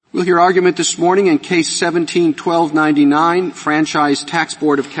We'll hear argument this morning in Case 17-1299, Franchise Tax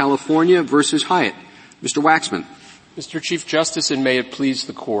Board of California versus Hyatt. Mr. Waxman. Mr. Chief Justice, and may it please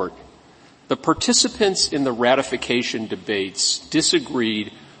the Court, the participants in the ratification debates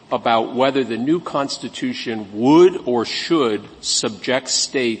disagreed about whether the new Constitution would or should subject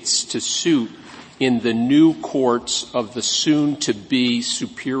states to suit in the new courts of the soon-to-be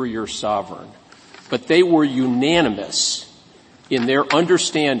superior sovereign. But they were unanimous in their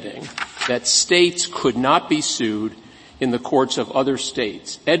understanding that states could not be sued in the courts of other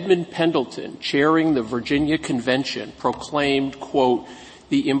states. Edmund Pendleton, chairing the Virginia Convention, proclaimed, quote,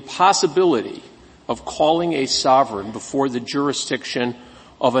 the impossibility of calling a sovereign before the jurisdiction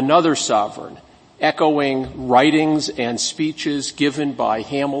of another sovereign, echoing writings and speeches given by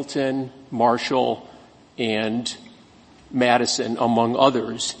Hamilton, Marshall, and Madison, among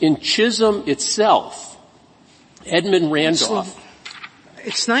others. In Chisholm itself, Edmund Randolph.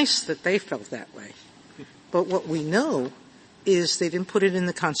 It's nice that they felt that way. But what we know is they didn't put it in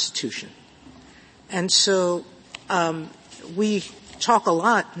the Constitution. And so we talk a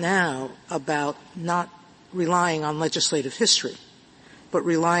lot now about not relying on legislative history, but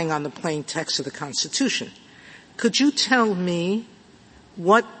relying on the plain text of the Constitution. Could you tell me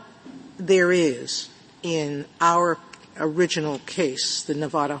what there is in our original case, in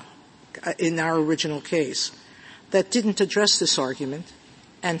our original case, that didn't address this argument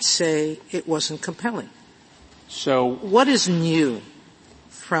and say it wasn't compelling? So, what is new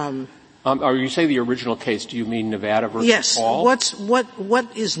from? Are you saying the original case? Do you mean Nevada versus Hall? Yes.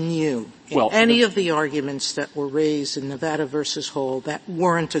 What is new in any of the arguments that were raised in Nevada versus Hall that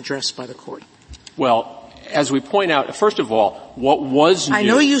weren't addressed by the court? Well, as we point out, first of all, what was new? I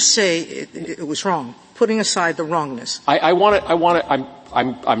know you say it was wrong. Putting aside the wrongness,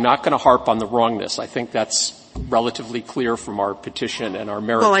 I'm not going to harp on the wrongness. I think that's relatively clear from our petition and our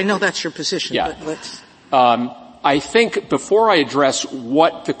merit. Well, I know that's your position, yeah. But let's. I think before I address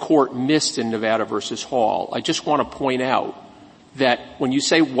what the court missed in Nevada versus Hall, I just want to point out that when you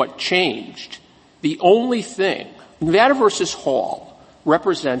say what changed, the only thing, Nevada versus Hall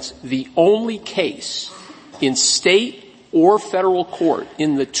represents the only case in state or federal court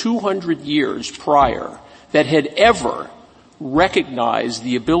in the 200 years prior that had ever recognized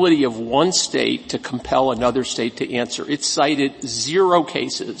the ability of one state to compel another state to answer. It cited 0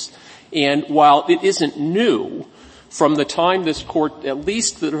 cases. And while it isn't new, from the time this court, at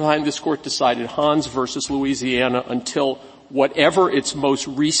least the time this court decided Hans versus Louisiana until whatever its most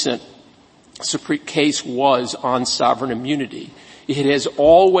recent Supreme case was on sovereign immunity, it has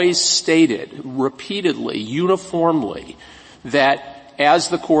always stated repeatedly, uniformly, that as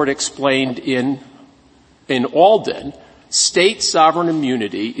the court explained in Alden, state sovereign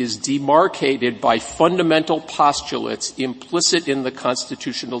immunity is demarcated by fundamental postulates implicit in the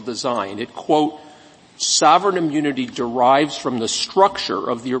constitutional design. It, quote, sovereign immunity derives from the structure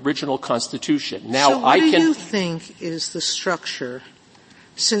of the original Constitution. Now, so what do you think is the structure?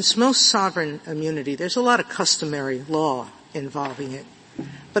 Since most sovereign immunity, there's a lot of customary law involving it.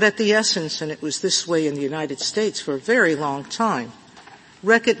 But at the essence, and it was this way in the United States for a very long time,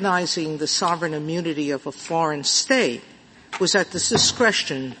 recognizing the sovereign immunity of a foreign state was at the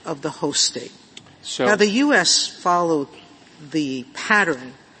discretion of the host state. Now, the U.S. followed the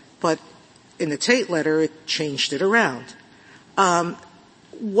pattern, but in the Tate letter, it changed it around.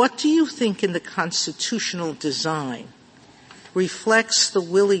 What do you think in the constitutional design reflects the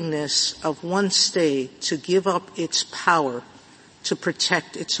willingness of one state to give up its power to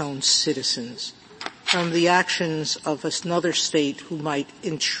protect its own citizens from the actions of another state who might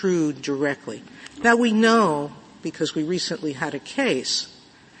intrude directly? Now, we know, because we recently had a case,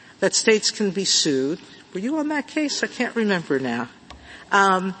 that states can be sued. Were you on that case? I can't remember now.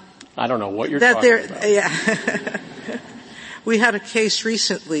 I don't know what you're talking about. Yeah. We had a case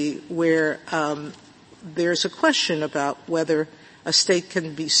recently where there's a question about whether a state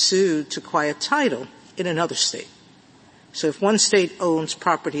can be sued to quiet title in another state. So if one state owns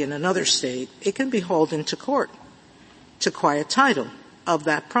property in another state, it can be hauled into court to quiet title of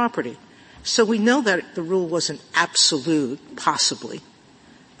that property. So we know that the rule wasn't absolute, possibly.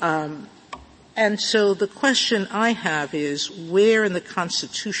 And so the question I have is, where in the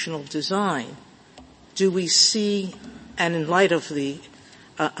constitutional design do we see, and in light of the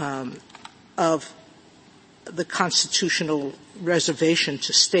constitutional reservation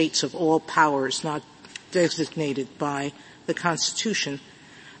to states of all powers not designated by the Constitution,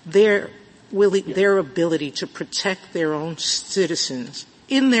 their ability to protect their own citizens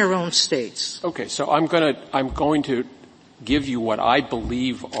in their own states? Okay, so I'm going to give you what I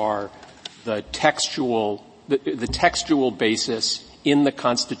believe are the textual basis in the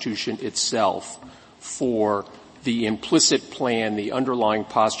Constitution itself for the implicit plan, the underlying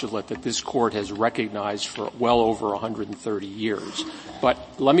postulate that this Court has recognized for well over 130 years. But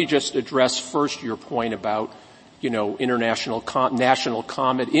let me just address first your point about, international comedy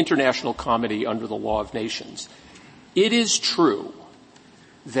under the law of nations. It is true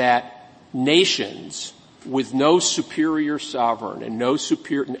that nations with no superior sovereign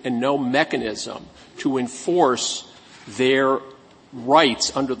and no mechanism to enforce their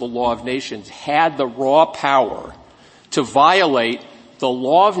rights under the law of nations had the raw power to violate the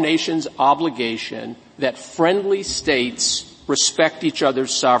law of nations obligation that friendly states respect each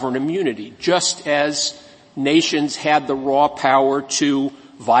other's sovereign immunity, just as nations had the raw power to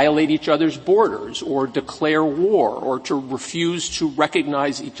violate each other's borders or declare war or to refuse to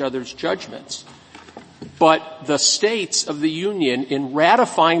recognize each other's judgments. But the states of the Union, in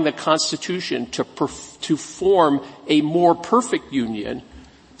ratifying the Constitution to form a more perfect union,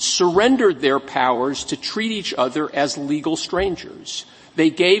 surrendered their powers to treat each other as legal strangers.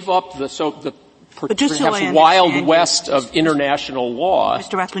 They gave up the perhaps Wild West of international law.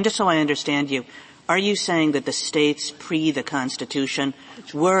 Mr. Waxman, just so I understand you, are you saying that the states pre the Constitution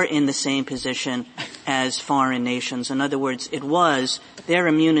were in the same position as foreign nations? In other words, their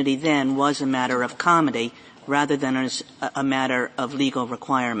immunity then was a matter of comedy rather than as a matter of legal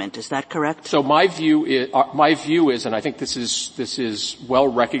requirement. Is that correct? So my view is, and I think this is well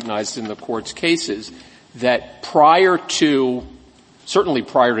recognized in the Court's cases, that certainly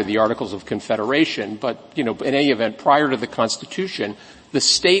prior to the Articles of Confederation, but, in any event, prior to the Constitution, the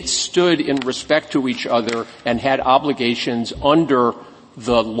states stood in respect to each other and had obligations under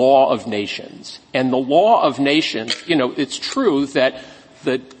the law of nations. And the law of nations, it's true that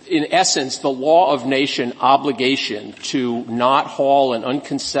in essence, the law of nation obligation to not haul an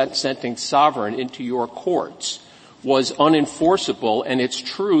unconsenting sovereign into your courts was unenforceable, and it's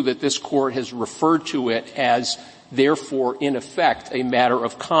true that this Court has referred to it as, therefore, in effect, a matter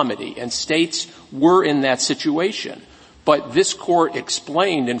of comedy. And states were in that situation. But this Court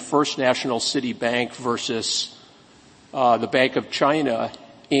explained in First National City Bank versus the Bank of China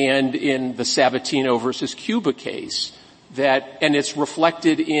and in the Sabatino versus Cuba case and it's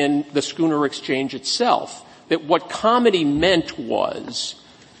reflected in the Schooner Exchange itself, that what comedy meant was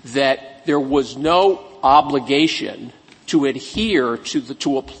that there was no obligation to adhere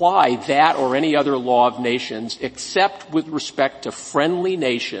to apply that or any other law of nations except with respect to friendly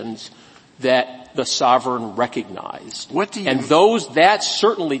nations that the sovereign recognized. That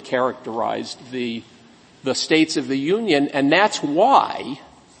certainly characterized the states of the Union, and that's why,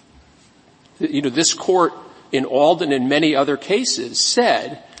 this Court in Alden and many other cases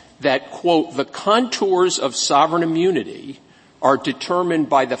said that, quote, the contours of sovereign immunity are determined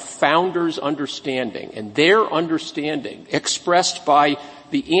by the founders' understanding, and their understanding expressed by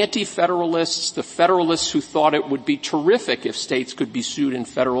the anti-federalists, the federalists who thought it would be terrific if states could be sued in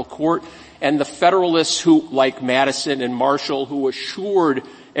federal court, and the federalists who, like Madison and Marshall, who assured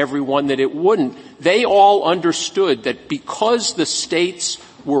everyone that it wouldn't. They all understood that because the states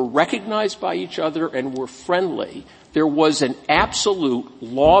were recognized by each other and were friendly, there was an absolute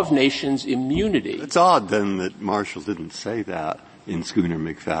law of nations immunity. It's odd, then, that Marshall didn't say that in Schooner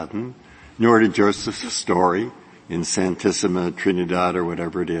McFadden, nor did Joseph Story in Santissima Trinidad or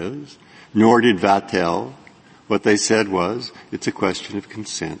whatever it is, nor did Vattel. What they said was, it's a question of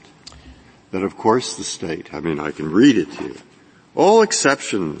consent. That, of course, the state, I can read it to you, all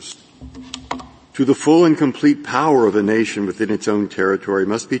exceptions to the full and complete power of a nation within its own territory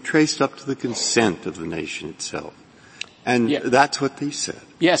must be traced up to the consent of the nation itself. And that's what they said.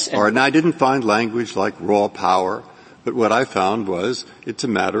 Yes. And I didn't find language like raw power, but what I found was it's a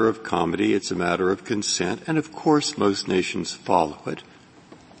matter of comedy, it's a matter of consent, and of course most nations follow it.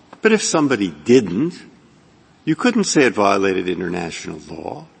 But if somebody didn't, you couldn't say it violated international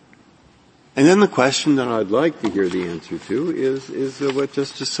law. And then the question that I'd like to hear the answer to is what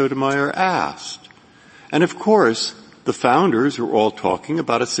Justice Sotomayor asked. And of course, the founders were all talking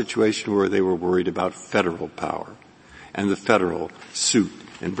about a situation where they were worried about federal power and the federal suit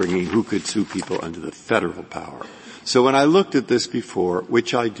and bringing who could sue people under the federal power. So when I looked at this before,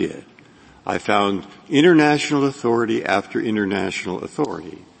 which I did, I found international authority after international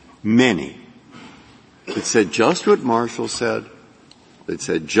authority, many, that said just what Marshall said. It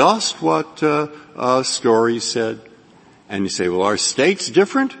said just what Story said. And you say, well, are states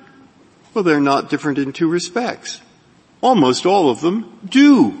different? Well, they're not different in two respects. Almost all of them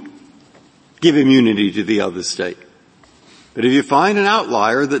do give immunity to the other state. But if you find an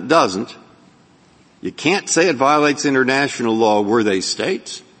outlier that doesn't, you can't say it violates international law were they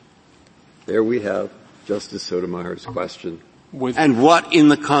states. There we have Justice Sotomayor's question And what in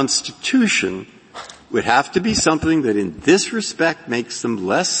the Constitution would have to be something that in this respect makes them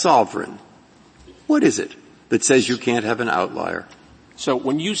less sovereign? What is it that says you can't have an outlier? So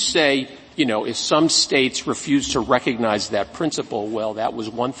when you say, if some states refuse to recognize that principle, well, that was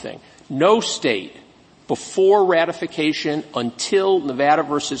one thing. No state before ratification until Nevada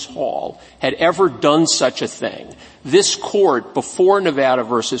versus Hall had ever done such a thing. This court, before Nevada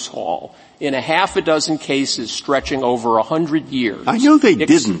versus Hall, in a half a dozen cases stretching over 100 years. I know they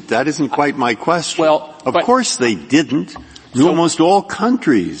didn't. That isn't quite my question. Well, of course they didn't. Almost all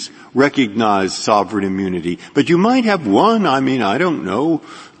countries recognize sovereign immunity. But you might have one, I don't know,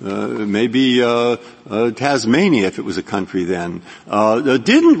 maybe Tasmania, if it was a country then,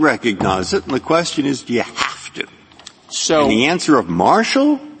 didn't recognize it. And the question is, do you have to? So, and the answer of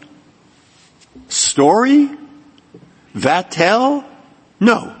Marshall? Story? Vattel?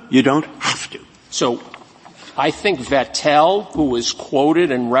 No, you don't have to. So, I think Vattel, who was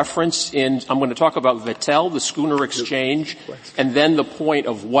quoted and referenced I'm going to talk about Vattel, the schooner exchange, and then the point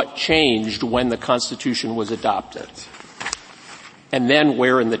of what changed when the Constitution was adopted. And then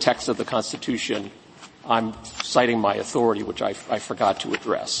where in the text of the Constitution I'm citing my authority, which I forgot to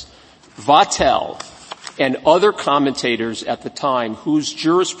address. Vattel and other commentators at the time, whose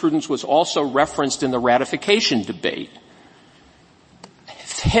jurisprudence was also referenced in the ratification debate,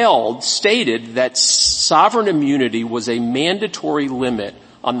 stated that sovereign immunity was a mandatory limit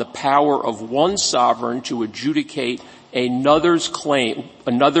on the power of one sovereign to adjudicate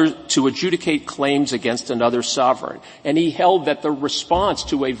to adjudicate claims against another sovereign. And he held that the response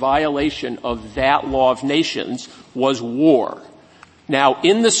to a violation of that law of nations was war. Now,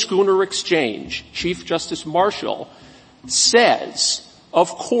 in the schooner exchange, Chief Justice Marshall says, of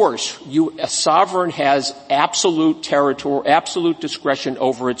course, a sovereign has absolute discretion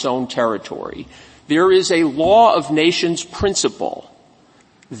over its own territory. There is a law of nations principle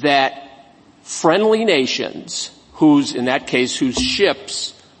that friendly nations, whose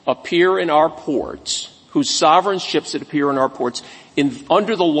ships appear in our ports, whose sovereign ships that appear in our ports,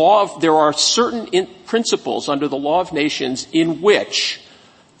 there are certain principles under the law of nations in which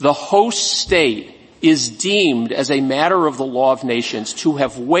the host state is deemed as a matter of the law of nations to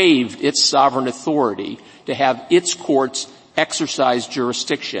have waived its sovereign authority to have its courts exercise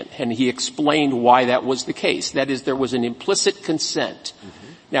jurisdiction. And he explained why that was the case. That is, there was an implicit consent.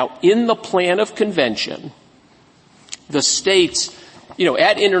 Mm-hmm. Now, in the plan of convention, the states,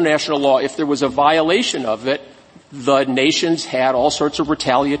 at international law, if there was a violation of it, the nations had all sorts of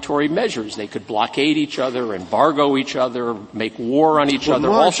retaliatory measures. They could blockade each other, embargo each other, make war on each other,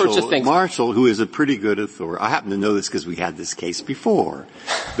 all sorts of things. Marshall, who is a pretty good authority, I happen to know this because we had this case before,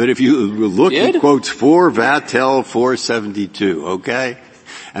 but if you look, he quotes 4 Vattel 472, okay?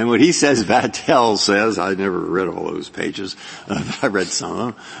 And what he says, Vattel says, I never read all those pages, I read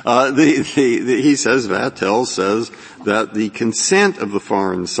some of them, he says, Vattel says that the consent of the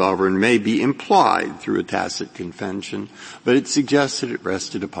foreign sovereign may be implied through a tacit convention, but it suggests that it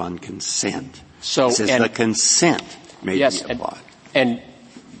rested upon consent. So, it says the consent may be applied. And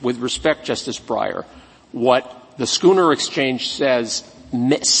with respect, Justice Breyer, what the schooner exchange says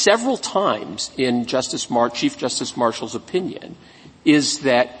several times in Chief Justice Marshall's opinion is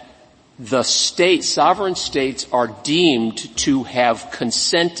that the sovereign states are deemed to have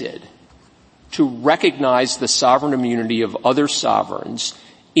consented to recognize the sovereign immunity of other sovereigns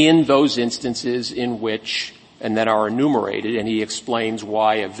in those instances in which, and that are enumerated, and he explains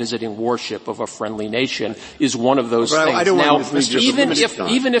why a visiting warship of a friendly nation is one of those things. I don't now, want to even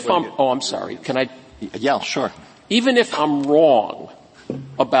if I'm sorry, can I? Yeah, sure. Even if I'm wrong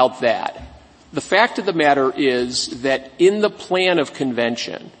about that, the fact of the matter is that in the plan of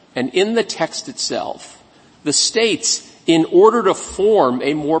convention and in the text itself, the states, in order to form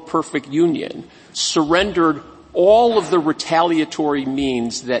a more perfect union, surrendered all of the retaliatory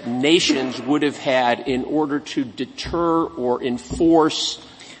means that nations would have had in order to deter or enforce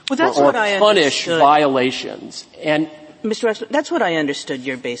or punish violations. And Mr. Wexler, that's what I understood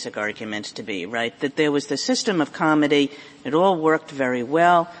your basic argument to be, right? That there was the system of comity, it all worked very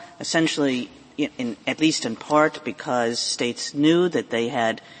well, essentially at least in part because states knew that they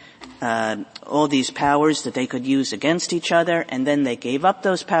had all these powers that they could use against each other, and then they gave up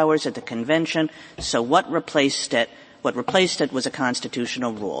those powers at the convention. So what replaced it? What replaced it was a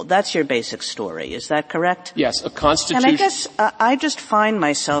constitutional rule. That's your basic story. Is that correct? Yes, a constitution. And I guess I just find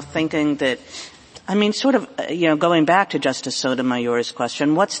myself thinking that, going back to Justice Sotomayor's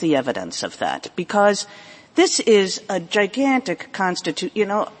question, what's the evidence of that? Because this is a gigantic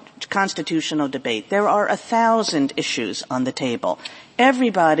constitutional debate. There are 1,000 issues on the table.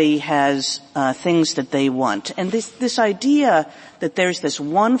 everybody has things that they want. And this idea that there's this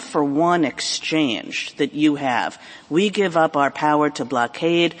one-for-one exchange that you have. We give up our power to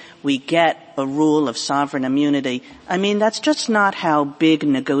blockade. We get a rule of sovereign immunity. I mean, that's just not how big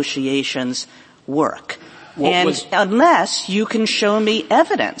negotiations work. Unless you can show me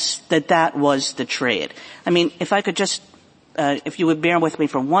evidence that that was the trade. I mean, if I could just, if you would bear with me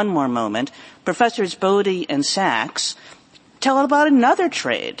for one more moment, Professors Bodie and Sachs tell about another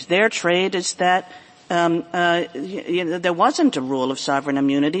trade. Their trade is that there wasn't a rule of sovereign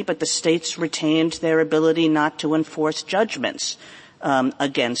immunity, but the states retained their ability not to enforce judgments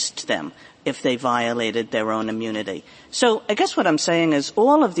against them if they violated their own immunity. So I guess what I'm saying is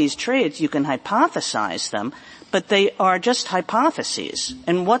all of these trades, you can hypothesize them, but they are just hypotheses.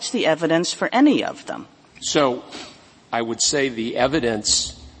 And what's the evidence for any of them? So I would say the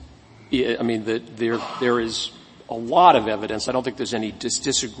evidence, there is a lot of evidence. I don't think there's any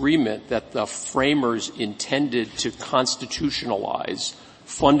disagreement that the framers intended to constitutionalize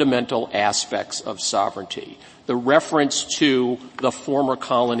fundamental aspects of sovereignty. The reference to the former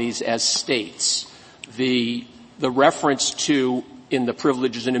colonies as states, the reference to, in the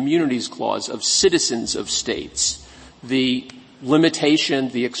Privileges and Immunities Clause, of citizens of states, the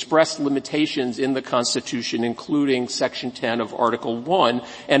expressed limitations in the Constitution, including Section 10 of Article 1,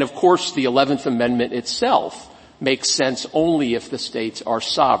 and of course the 11th Amendment itself makes sense only if the states are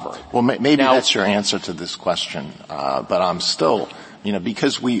sovereign. Well, maybe that's your answer to this question, but I'm still,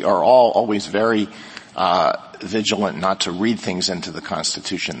 because we are all always very vigilant not to read things into the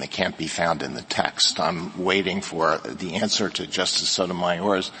Constitution that can't be found in the text. I'm waiting for the answer to Justice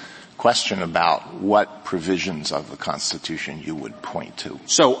Sotomayor's question about what provisions of the Constitution you would point to.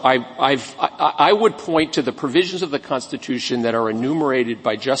 So I would point to the provisions of the Constitution that are enumerated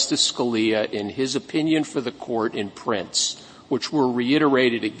by Justice Scalia in his opinion for the court in Prince, which were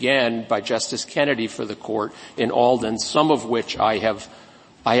reiterated again by Justice Kennedy for the court in Alden, some of which I have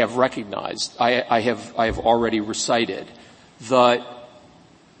recognized. I have already recited.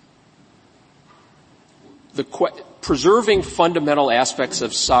 Preserving fundamental aspects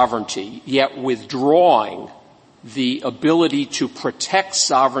of sovereignty, yet withdrawing the ability to protect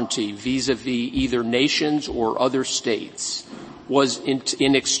sovereignty vis-a-vis either nations or other states was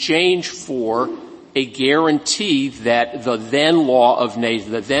in exchange for a guarantee that the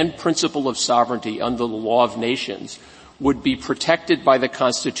then principle of sovereignty under the law of nations would be protected by the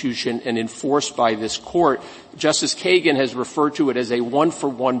Constitution and enforced by this court. Justice Kagan has referred to it as a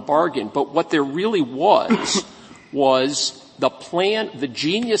one-for-one bargain, but what there really was the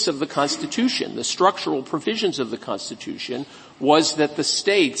genius of the Constitution, the structural provisions of the Constitution, was that the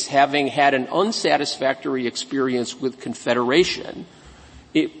states, having had an unsatisfactory experience with Confederation,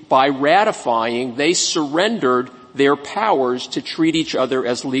 by ratifying, they surrendered their powers to treat each other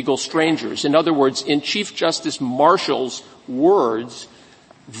as legal strangers. In other words, in Chief Justice Marshall's words,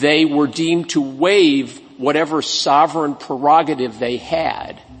 they were deemed to waive whatever sovereign prerogative they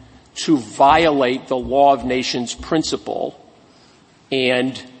had to violate the law of nations principle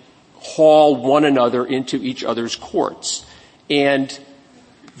and haul one another into each other's courts. And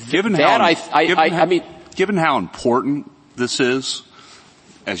given how important this is,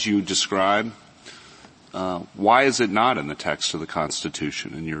 as you describe, why is it not in the text of the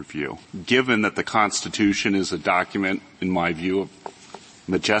Constitution, in your view? Given that the Constitution is a document, in my view, of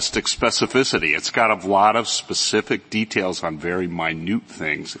majestic specificity. It's got a lot of specific details on very minute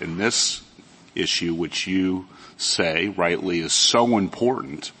things. And this issue, which you say rightly is so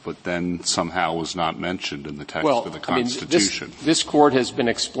important, but then somehow was not mentioned in the text of the Constitution. This court has been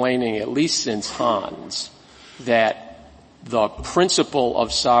explaining, at least since Hans, that the principle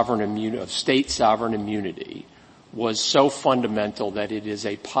of state sovereign immunity was so fundamental that it is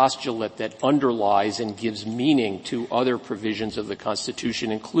a postulate that underlies and gives meaning to other provisions of the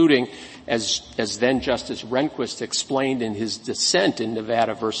Constitution, including, as then Justice Rehnquist explained in his dissent in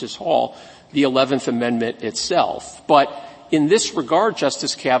Nevada versus Hall, the 11th Amendment itself. But in this regard,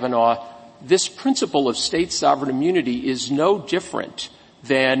 Justice Kavanaugh, this principle of state sovereign immunity is no different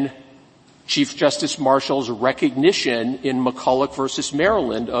than Chief Justice Marshall's recognition in McCulloch versus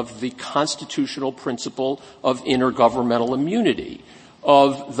Maryland of the constitutional principle of intergovernmental immunity,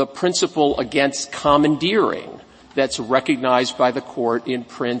 of the principle against commandeering that's recognized by the court in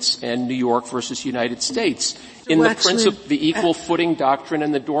Prince and New York versus United States, in the principle, the equal footing doctrine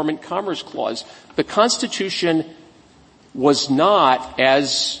and the dormant commerce clause. The Constitution was not,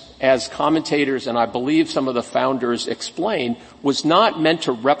 as commentators and I believe some of the founders explained, was not meant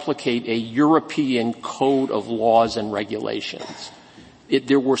to replicate a European code of laws and regulations.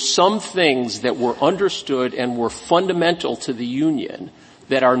 there were some things that were understood and were fundamental to the Union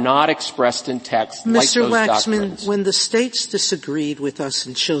that are not expressed in text like those doctrines. Mr. Waxman, when the states disagreed with us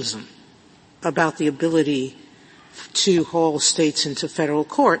in Chisholm about the ability to haul states into federal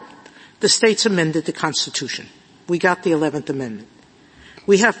court, the states amended the Constitution. We got the 11th Amendment.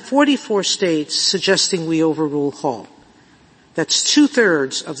 We have 44 states suggesting we overrule Hall. That's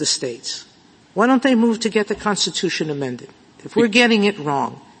 2/3 of the states. Why don't they move to get the Constitution amended? If we're getting it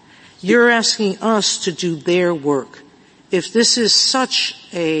wrong, you're asking us to do their work. If this is such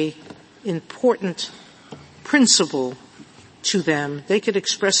a important principle to them, they could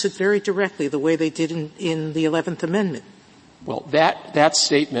express it very directly the way they did in the 11th Amendment. Well, that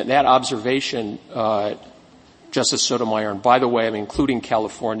statement, that observation, Justice Sotomayor, and by the way, including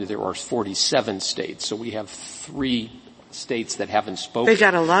California, there are 47 states, so we have 3 states that haven't spoken. They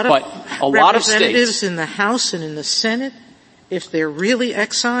got a lot of representatives in the House and in the Senate. If they're really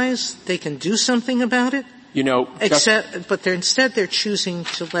excised, they can do something about it. But instead they're choosing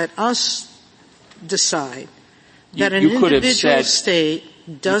to let us decide that an individual state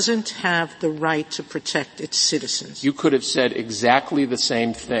doesn't have the right to protect its citizens. You could have said exactly the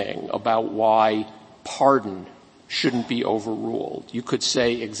same thing about why pardon shouldn't be overruled. You could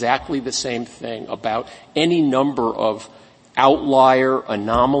say exactly the same thing about any number of outlier,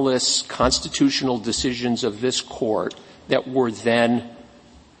 anomalous constitutional decisions of this court that were then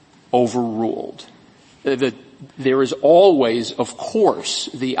overruled. There is always, of course,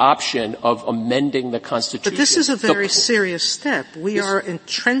 the option of amending the Constitution. But this is a very serious step. We are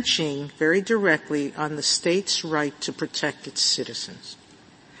entrenching very directly on the state's right to protect its citizens.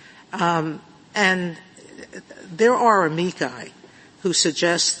 And there are amici who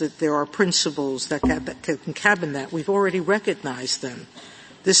suggest that there are principles that can cabin that. We've already recognized them.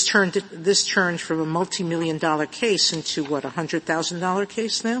 This turned from a multi-million-dollar case into $100,000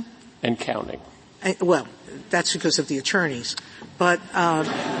 case now? And counting. Well, that's because of the attorneys. But,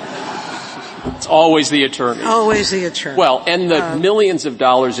 it's always the attorney. Always the attorney. Well, and the millions of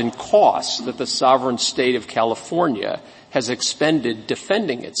dollars in costs that the sovereign state of California has expended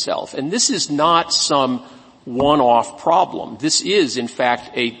defending itself. And this is not some one-off problem. This is, in fact,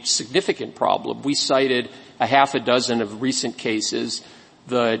 a significant problem. We cited a half a dozen of recent cases.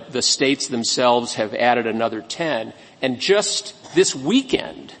 The states themselves have added another 10. And just this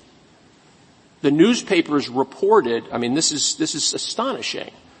weekend, the newspapers reported, this is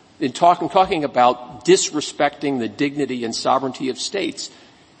astonishing, in talking about disrespecting the dignity and sovereignty of states.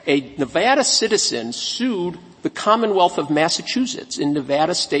 A Nevada citizen sued the Commonwealth of Massachusetts in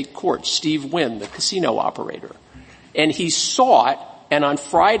Nevada state court, Steve Wynn, the casino operator. And he sought, and on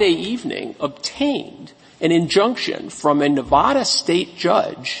Friday evening obtained, an injunction from a Nevada state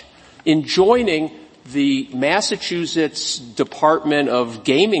judge enjoining the Massachusetts Department of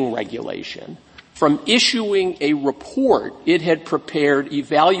Gaming Regulation from issuing a report it had prepared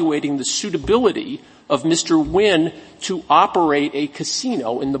evaluating the suitability of Mr. Wynn to operate a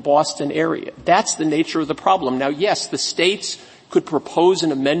casino in the Boston area. That's the nature of the problem. Now, yes, the states could propose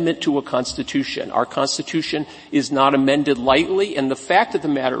an amendment to a constitution. Our constitution is not amended lightly, and the fact of the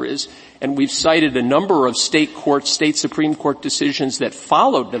matter is, and we've cited a number of state Supreme Court decisions that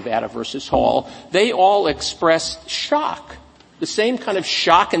followed Nevada versus Hall, they all expressed shock. The same kind of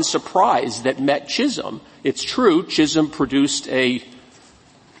shock and surprise that met Chisholm. It's true, Chisholm produced a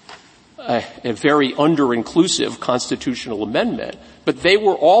very under-inclusive constitutional amendment, but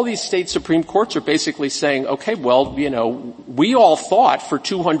all these state Supreme Courts are basically saying, okay, well, we all thought for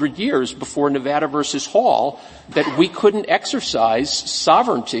 200 years before Nevada versus Hall that we couldn't exercise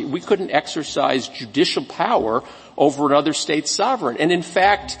sovereignty, we couldn't exercise judicial power over another state's sovereign. And in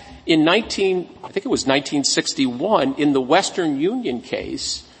fact, in 1961, in the Western Union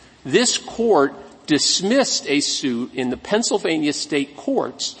case, this court dismissed a suit in the Pennsylvania state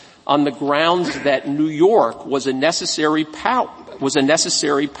courts on the grounds that New York was a necessary power.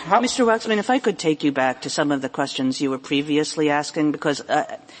 Mr. Waxman, if I could take you back to some of the questions you were previously asking, because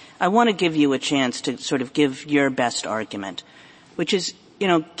I want to give you a chance to sort of give your best argument, which is,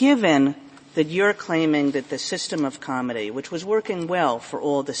 given that you're claiming that the system of comity, which was working well for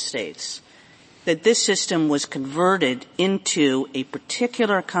all the states, that this system was converted into a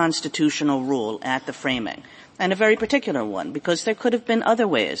particular constitutional rule at the framing, and a very particular one, because there could have been other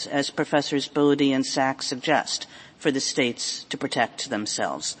ways, as Professors Bodie and Sachs suggest, for the states to protect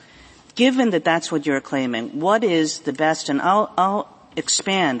themselves. Given that that's what you're claiming, what is the best, and I'll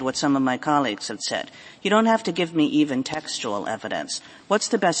expand what some of my colleagues have said. You don't have to give me even textual evidence. What's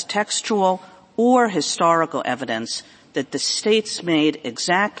the best textual or historical evidence that the states made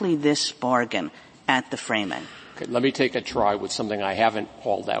exactly this bargain at the framing? Okay, let me take a try with something I haven't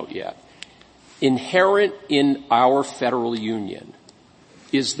hauled out yet. Inherent in our federal union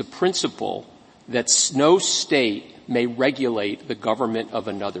is the principle that no state may regulate the government of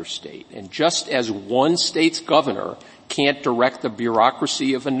another state. And just as one state's governor can't direct the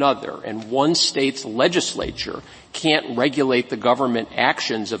bureaucracy of another, and one state's legislature can't regulate the government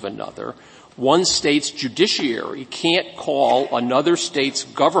actions of another, one state's judiciary can't call another state's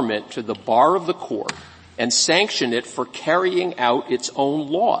government to the bar of the court and sanction it for carrying out its own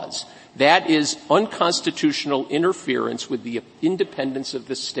laws. That is unconstitutional interference with the independence of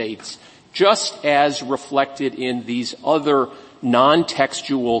the states, just as reflected in these other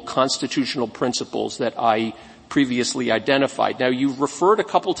non-textual constitutional principles that I previously identified. Now, you've referred a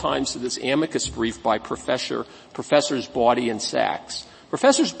couple times to this amicus brief by Professors Bawdy and Sachs.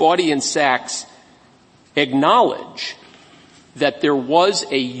 Professors Bawdy and Sachs acknowledge that there was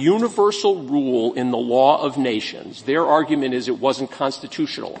a universal rule in the law of nations. Their argument is it wasn't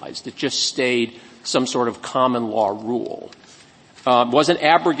constitutionalized. It just stayed some sort of common law rule. It wasn't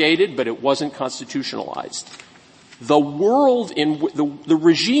abrogated, but it wasn't constitutionalized. The world the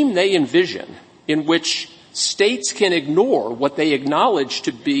regime they envision, in which states can ignore what they acknowledge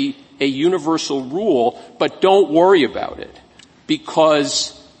to be a universal rule, but don't worry about it,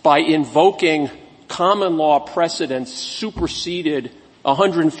 because by invoking common law precedents superseded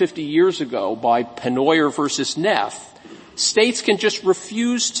 150 years ago by Pennoyer versus Neff, states can just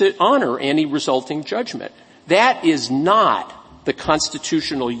refuse to honor any resulting judgment. That is not the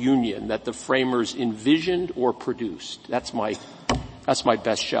constitutional union that the framers envisioned or produced. That's my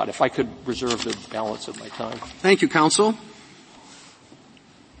best shot. If I could reserve the balance of my time. Thank you, counsel.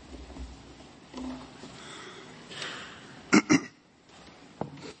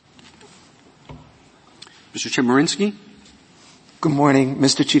 Mr. Chemerinsky. Good morning,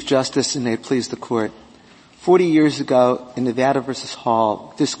 Mr. Chief Justice, and may it please the Court. 40 years ago, in Nevada versus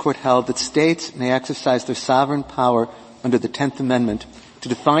Hall, this Court held that states may exercise their sovereign power under the 10th Amendment to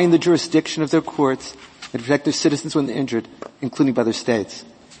define the jurisdiction of their courts and protect their citizens when they're injured, including by their states.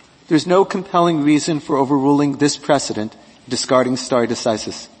 There's no compelling reason for overruling this precedent, discarding stare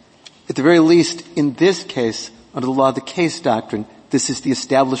decisis. At the very least, in this case, under the law of the case doctrine, this is the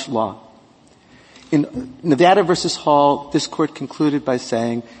established law. In Nevada versus Hall, this Court concluded by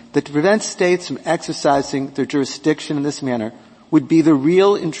saying that to prevent states from exercising their jurisdiction in this manner would be the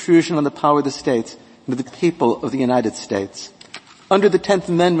real intrusion on the power of the states and of the people of the United States. Under the 10th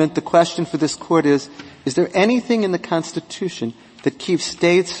Amendment, the question for this Court is there anything in the Constitution that keeps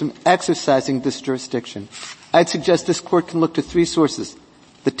states from exercising this jurisdiction? I'd suggest this Court can look to three sources: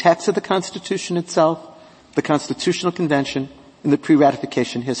 the text of the Constitution itself, the Constitutional Convention, and the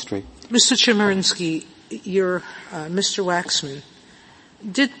pre-ratification history. Mr. Chemerinsky, Mr. Waxman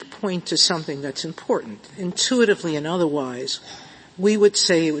did point to something that's important. Intuitively and otherwise, we would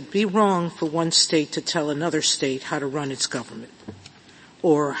say it would be wrong for one state to tell another state how to run its government,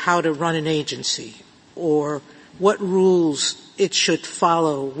 or how to run an agency, or what rules it should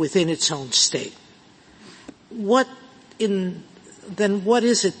follow within its own state. Then what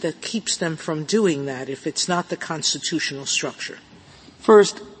is it that keeps them from doing that if it's not the constitutional structure?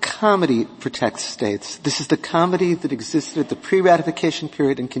 First, comity protects states. This is the comity that existed at the pre-ratification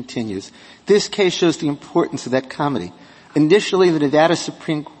period and continues. This case shows the importance of that comity. Initially, the Nevada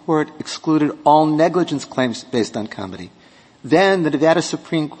Supreme Court excluded all negligence claims based on comity. Then the Nevada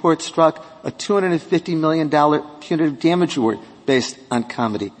Supreme Court struck a $250 million punitive damage award based on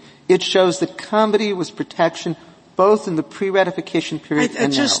comity. It shows that comity was protection both in the pre-ratification period and now. I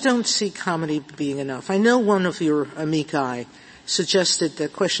just don't see comity being enough. I know one of your amici suggested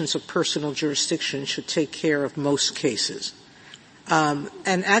that questions of personal jurisdiction should take care of most cases. And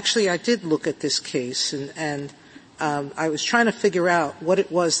actually I did look at this case and I was trying to figure out what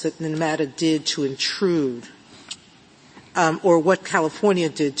it was that Nevada did to intrude, or what California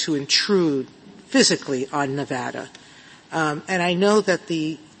did to intrude physically on Nevada. And I know that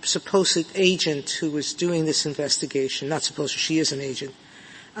the supposed agent who was doing this investigation, not supposed, she is an agent,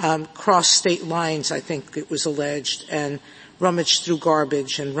 crossed state lines, I think it was alleged, and rummaged through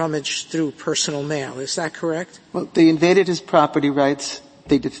garbage and rummaged through personal mail. Is that correct? Well, they invaded his property rights.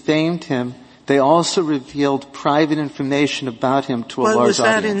 They defamed him. They also revealed private information about him to a large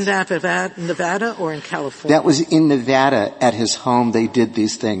audience. Was that in Nevada or in California? That was in Nevada at his home. They did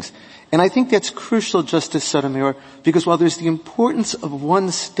these things. And I think that's crucial, Justice Sotomayor, because while there's the importance of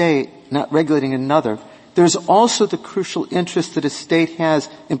one state not regulating another, there's also the crucial interest that a state has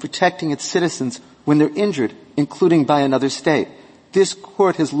in protecting its citizens when they're injured, including by another state. This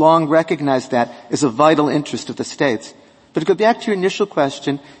Court has long recognized that as a vital interest of the states. But to go back to your initial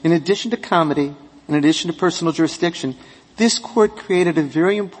question, in addition to comity in addition to personal jurisdiction, this court created a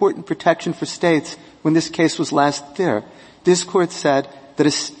very important protection for states when this case was last there. This court said that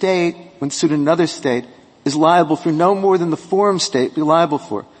a state, when sued in another state, is liable for no more than the forum state be liable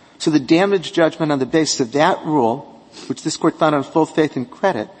for. So the damage judgment on the basis of that rule, which this court found on full faith and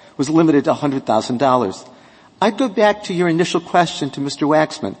credit, was limited to $100,000. I'd go back to your initial question to Mr.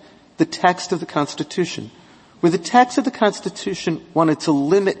 Waxman, the text of the Constitution. Where the text of the Constitution wanted to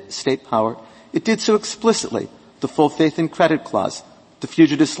limit state power, it did so explicitly. The full faith and credit clause, the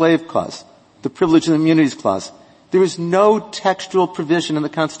fugitive slave clause, the privilege and immunities clause. There is no textual provision in the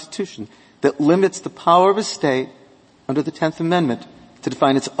Constitution that limits the power of a state under the 10th Amendment to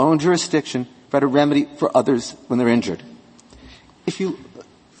define its own jurisdiction, provide a remedy for others when they're injured. If you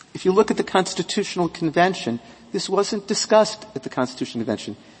look at the Constitutional Convention, this wasn't discussed at the Constitutional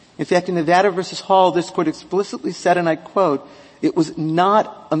Convention. In fact, in Nevada versus Hall, this court explicitly said, and I quote, it was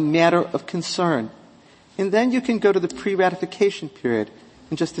not a matter of concern. And then you can go to the pre-ratification period.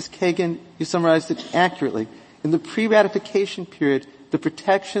 And Justice Kagan, you summarized it accurately. In the pre-ratification period, the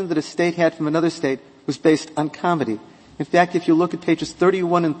protection that a state had from another state was based on comity. In fact, if you look at pages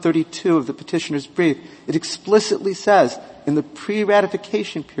 31 and 32 of the petitioner's brief, it explicitly says in the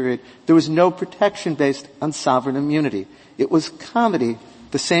pre-ratification period, there was no protection based on sovereign immunity. It was comity,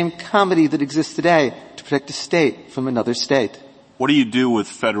 the same comity that exists today to protect a state from another state. What do you do with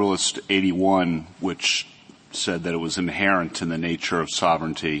Federalist 81, which said that it was inherent in the nature of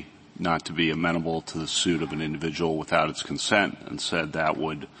sovereignty not to be amenable to the suit of an individual without its consent, and said that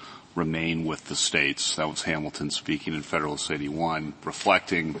would remain with the states? That was Hamilton speaking in Federalist 81,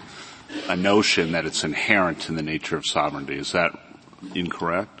 reflecting a notion that it's inherent in the nature of sovereignty. Is that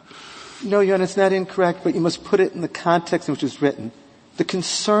incorrect? No, Your Honor, it's not incorrect, but you must put it in the context in which it's written. The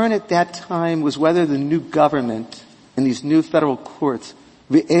concern at that time was whether the new government and these new federal courts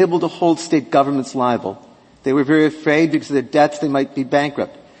would be able to hold state governments liable. They were very afraid because of their debts they might be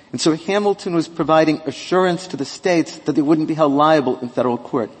bankrupt. And so Hamilton was providing assurance to the states that they wouldn't be held liable in federal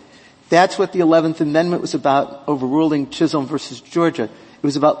court. That's what the 11th Amendment was about, overruling Chisholm versus Georgia. It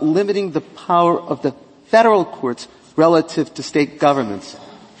was about limiting the power of the federal courts relative to state governments.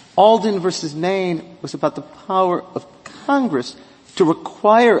 Alden versus Maine was about the power of Congress to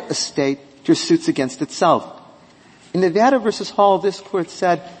require a state to hear suits against itself. In Nevada versus Hall, this court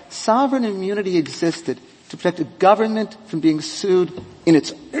said sovereign immunity existed to protect a government from being sued in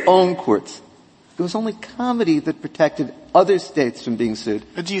its own courts. It was only comity that protected other states from being sued.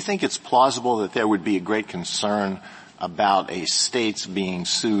 But do you think it's plausible that there would be a great concern about a state's being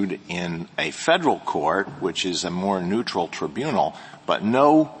sued in a federal court, which is a more neutral tribunal, but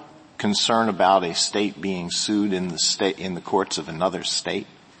no concern about a state being sued in the courts of another state?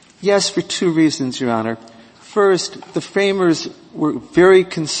 Yes, for two reasons, Your Honor. First, the framers were very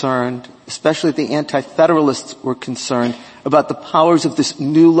concerned, especially the anti-federalists were concerned, about the powers of this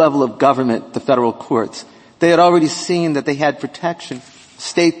new level of government, the federal courts. They had already seen that they had protection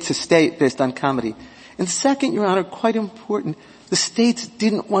state to state based on comity. And second, Your Honor, quite important, the states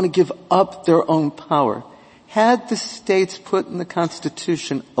didn't want to give up their own power. Had the states put in the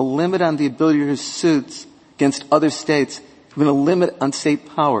Constitution a limit on the ability to hear suits against other states, there would have been a limit on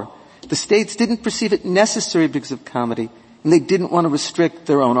state power. The states didn't perceive it necessary because of comity, and they didn't want to restrict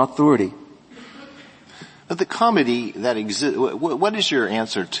their own authority. But the comity that exists, what is your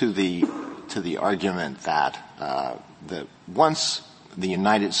answer to the argument that once the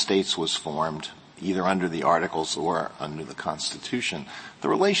United States was formed, either under the Articles or under the Constitution, the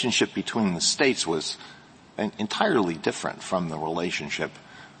relationship between the states was entirely different from the relationship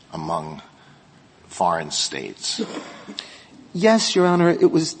among foreign states? Yes, Your Honor, it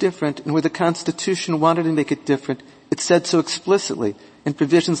was different, and where the Constitution wanted to make it different, it said so explicitly in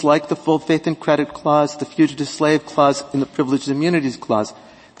provisions like the full faith and credit clause, the fugitive slave clause, and the privileged immunities clause.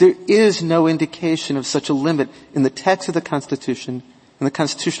 There is no indication of such a limit in the text of the Constitution, in the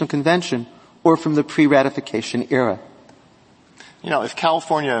Constitutional Convention, or from the pre-ratification era. You know, if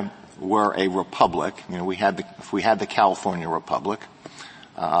California were a republic, if we had the California Republic,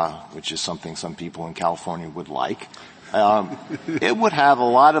 which is something some people in California would like, it would have a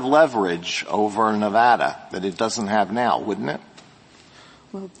lot of leverage over Nevada that it doesn't have now, wouldn't it?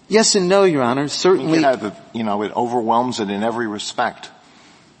 Well, yes and no, Your Honor. Certainly. It overwhelms it in every respect.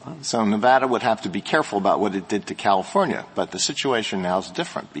 So Nevada would have to be careful about what it did to California. But the situation now is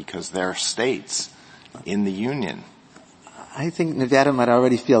different because there are states in the Union. I think Nevada might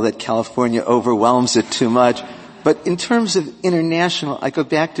already feel that California overwhelms it too much. But in terms of international, I go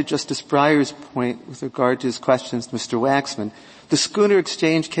back to Justice Breyer's point with regard to his questions to Mr. Waxman. The Schooner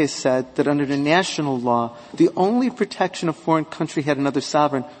Exchange case said that under international law, the only protection a foreign country had another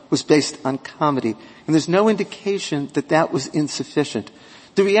sovereign was based on comity. And there's no indication that that was insufficient.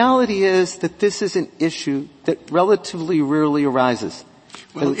 The reality is that this is an issue that relatively rarely arises.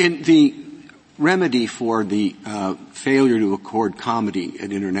 Well, in the remedy for the failure to accord comity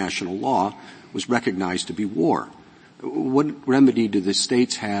in international law was recognized to be war. What remedy do the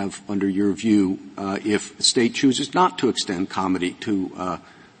states have, under your view, if a state chooses not to extend comity to a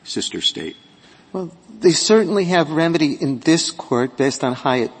sister state? Well, they certainly have remedy in this court based on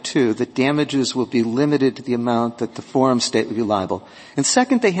Hyatt 2 that damages will be limited to the amount that the forum state would be liable. And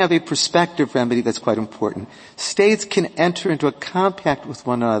second, they have a prospective remedy that's quite important. States can enter into a compact with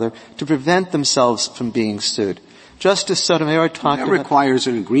one another to prevent themselves from being sued. Justice Sotomayor talked about— That requires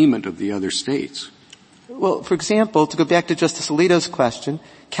an agreement of the other states. Well, for example, to go back to Justice Alito's question,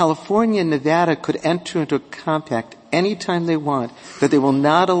 California and Nevada could enter into a compact anytime they want that they will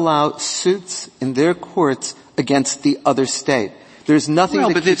not allow suits in their courts against the other state. There's nothing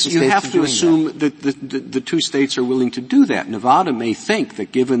that keeps the states from doing that. You have to assume that the two states are willing to do that. Nevada may think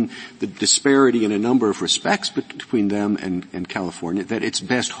that given the disparity in a number of respects between them and California, that its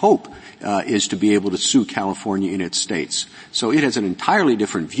best hope is to be able to sue California in its states. So it has an entirely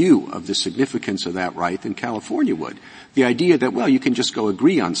different view of the significance of that right than California would. The idea that, well, you can just go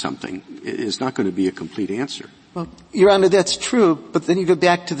agree on something is not going to be a complete answer. Well, Your Honor, that's true, but then you go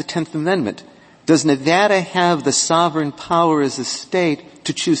back to the 10th Amendment. Does Nevada have the sovereign power as a state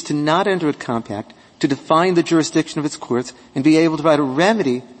to choose to not enter a compact, to define the jurisdiction of its courts, and be able to provide a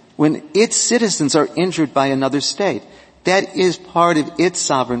remedy when its citizens are injured by another state? That is part of its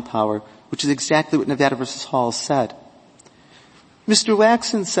sovereign power, which is exactly what Nevada v. Hall said. Mr.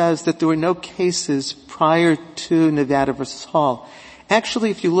 Waxman says that there were no cases prior to Nevada v. Hall.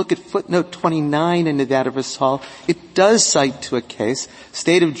 Actually, if you look at footnote 29 in Nevada v. Hall, it does cite to a case,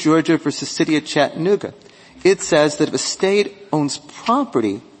 State of Georgia versus City of Chattanooga. It says that if a state owns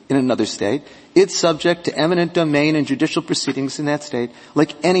property in another state, it's subject to eminent domain and judicial proceedings in that state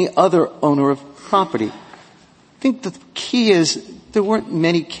like any other owner of property. I think the key is there weren't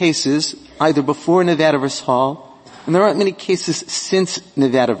many cases either before Nevada v. Hall, and there aren't many cases since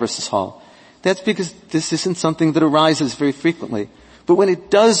Nevada v. Hall. That's because this isn't something that arises very frequently. But when it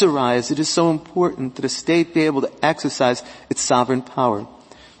does arise, it is so important that a state be able to exercise its sovereign power.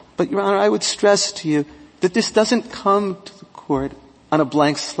 But, Your Honor, I would stress to you that this doesn't come to the court on a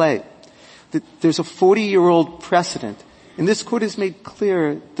blank slate. That there's a 40-year-old precedent, and this court has made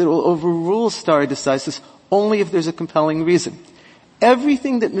clear that it will overrule stare decisis only if there's a compelling reason.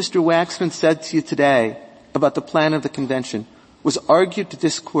 Everything that Mr. Waxman said to you today about the plan of the convention was argued to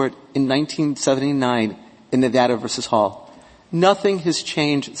this court in 1979 in Nevada v. Hall. Nothing has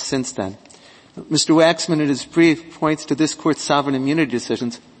changed since then. Mr. Waxman in his brief points to this court's sovereign immunity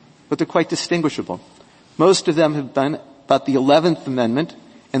decisions, but they're quite distinguishable. Most of them have been about the 11th Amendment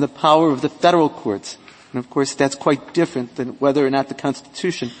and the power of the federal courts. And of course that's quite different than whether or not the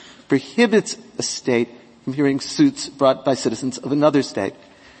Constitution prohibits a state from hearing suits brought by citizens of another state.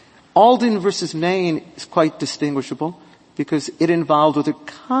 Alden versus Maine is quite distinguishable because it involved whether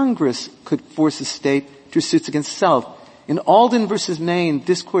Congress could force a state to suits against self. In Alden versus Maine,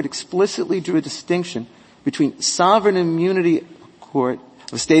 this court explicitly drew a distinction between sovereign immunity of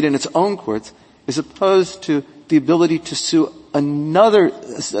a state in its own courts as opposed to the ability to sue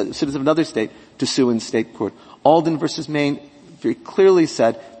citizens of another state to sue in state court. Alden versus Maine very clearly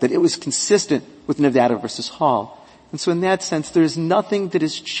said that it was consistent with Nevada versus Hall. And so in that sense, there is nothing that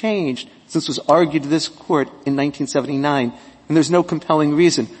has changed since it was argued to this court in 1979, and there's no compelling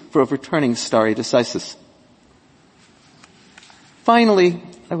reason for overturning stare decisis. Finally,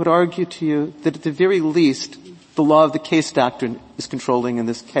 I would argue to you that at the very least, the law of the case doctrine is controlling in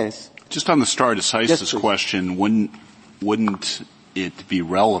this case. Just on the stare decisis question, wouldn't it be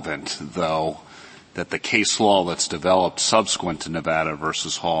relevant, though, that the case law that's developed subsequent to Nevada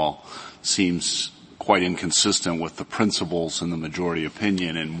versus Hall seems quite inconsistent with the principles in the majority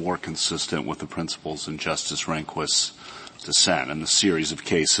opinion and more consistent with the principles in Justice Rehnquist's dissent and the series of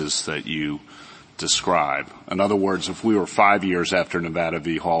cases that you describe? In other words, if we were 5 years after Nevada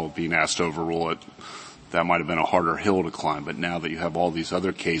v. Hall being asked to overrule it, that might have been a harder hill to climb. But now that you have all these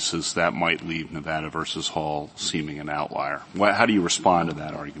other cases, that might leave Nevada versus Hall seeming an outlier. How do you respond to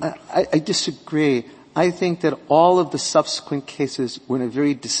that argument? I disagree. I think that all of the subsequent cases were in a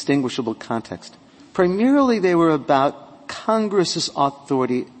very distinguishable context. Primarily they were about Congress's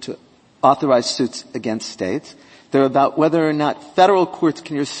authority to authorize suits against states. They're about whether or not federal courts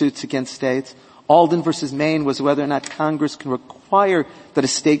can hear suits against states. Alden versus Maine was whether or not Congress can require that a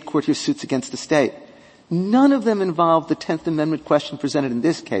state court hear suits against a state. None of them involve the 10th Amendment question presented in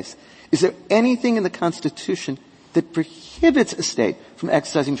this case. Is there anything in the Constitution that prohibits a state from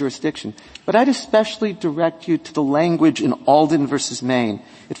exercising jurisdiction? But I'd especially direct you to the language in Alden versus Maine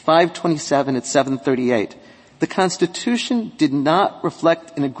at 527 at 738. The Constitution did not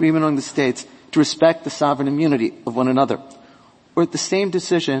reflect an agreement among the states to respect the sovereign immunity of one another. Or at the same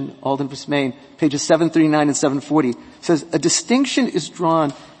decision, Alden versus Maine, pages 739 and 740, says a distinction is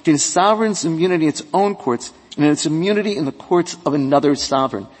drawn between a sovereign's immunity in its own courts and its immunity in the courts of another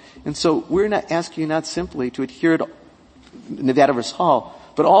sovereign. And so we're not asking you not simply to adhere to Nevada versus Hall,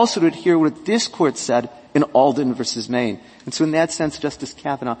 but also to adhere to what this court said in Alden versus Maine. And so in that sense, Justice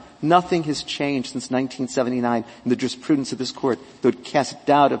Kavanaugh, nothing has changed since 1979 in the jurisprudence of this court that would cast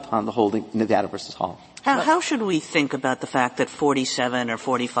doubt upon the holding in Nevada versus Hall. How should we think about the fact that 47 or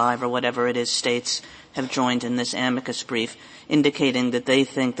 45 or whatever it is states have joined in this amicus brief, indicating that they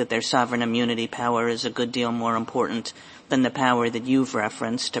think that their sovereign immunity power is a good deal more important than the power that you've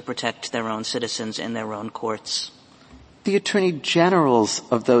referenced to protect their own citizens in their own courts? The attorney generals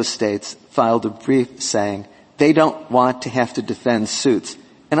of those states filed a brief saying they don't want to have to defend suits.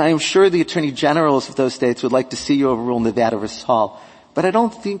 And I am sure the attorney generals of those states would like to see you overrule Nevada versus Hall. But I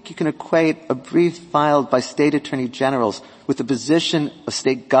don't think you can equate a brief filed by state attorney generals with the position of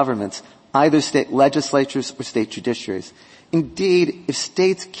state governments, either state legislatures or state judiciaries. Indeed, if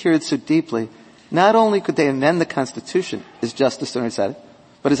states cared so deeply, not only could they amend the Constitution, as Justice Turner said,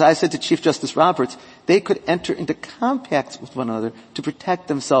 but as I said to Chief Justice Roberts, they could enter into compacts with one another to protect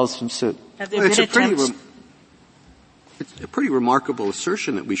themselves from suit. It's a pretty remarkable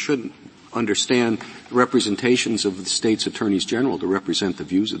assertion that we shouldn't understand the representations of the state's attorneys general to represent the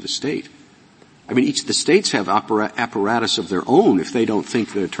views of the state. I mean, the states have apparatus of their own if they don't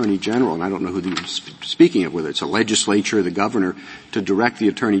think the attorney general, and I don't know who they're speaking of, whether it's a legislature, the governor, to direct the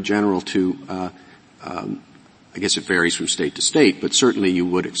attorney general to, I guess it varies from state to state, but certainly you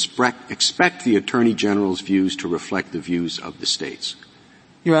would expect the attorney general's views to reflect the views of the states.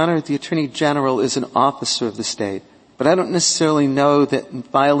 Your Honor, the attorney general is an officer of the state. But I don't necessarily know that in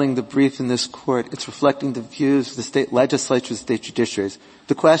filing the brief in this court, it's reflecting the views of the state legislatures, state judiciaries.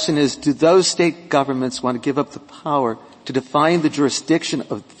 The question is, do those state governments want to give up the power to define the jurisdiction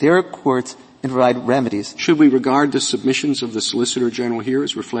of their courts and provide remedies? Should we regard the submissions of the Solicitor General here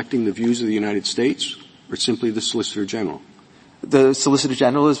as reflecting the views of the United States, or simply the Solicitor General? The Solicitor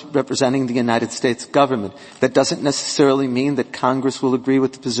General is representing the United States government. That doesn't necessarily mean that Congress will agree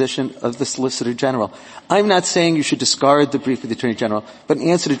with the position of the Solicitor General. I'm not saying you should discard the brief of the Attorney General, but in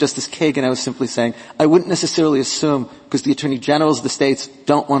answer to Justice Kagan, I was simply saying I wouldn't necessarily assume, because the Attorney Generals of the states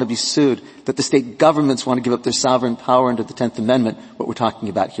don't want to be sued, that the state governments want to give up their sovereign power under the 10th Amendment, what we're talking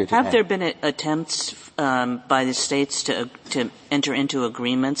about here today. Have there been attempts by the states to enter into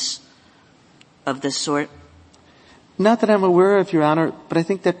agreements of this sort? Not that I'm aware of, Your Honor, but I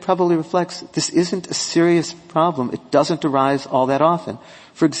think that probably reflects this isn't a serious problem. It doesn't arise all that often.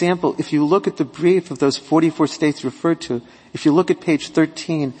 For example, if you look at the brief of those 44 states referred to, if you look at page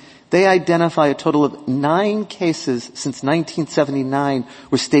 13, they identify a total of 9 cases since 1979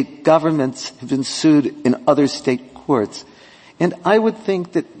 where state governments have been sued in other state courts. And I would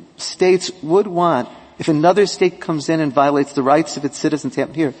think that states would want, if another state comes in and violates the rights of its citizens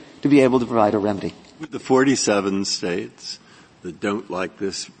here, to be able to provide a remedy. The 47 states that don't like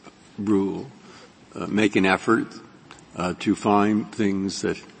this rule make an effort to find things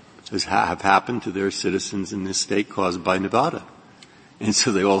that have happened to their citizens in this state caused by Nevada. And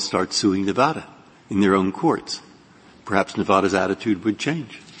so they all start suing Nevada in their own courts. Perhaps Nevada's attitude would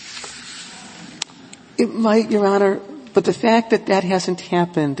change. It might, Your Honor, but the fact that that hasn't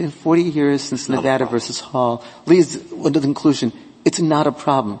happened in 40 years since Nevada versus Hall leads to the conclusion it's not a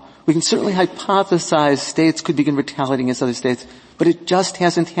problem. We can certainly hypothesize states could begin retaliating against other states, but it just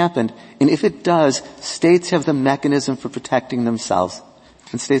hasn't happened. And if it does, states have the mechanism for protecting themselves.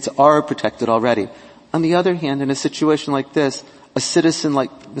 And states are protected already. On the other hand, in a situation like this, a citizen like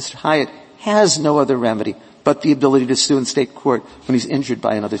Mr. Hyatt has no other remedy but the ability to sue in state court when he's injured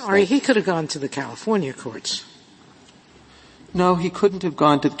by another state. Or he could have gone to the California courts. No, he couldn't have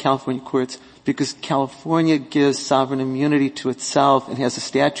gone to the California courts because California gives sovereign immunity to itself and has a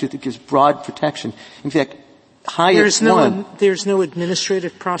statute that gives broad protection. In fact, Hyatt there's no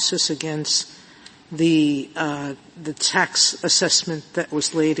administrative process against the tax assessment that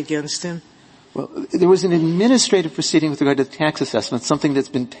was laid against him? Well, there was an administrative proceeding with regard to the tax assessment, something that's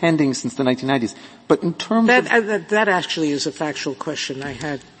been pending since the 1990s. But in terms that actually is a factual question I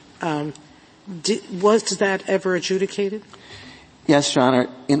had. Was that ever adjudicated? Yes, Your Honor.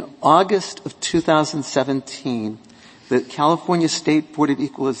 In August of 2017, the California State Board of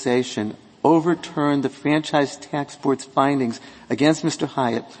Equalization overturned the Franchise Tax Board's findings against Mr.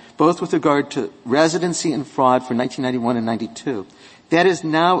 Hyatt, both with regard to residency and fraud for 1991 and 92. That is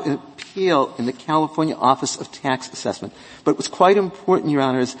now an appeal in the California Office of Tax Assessment. But what's quite important, Your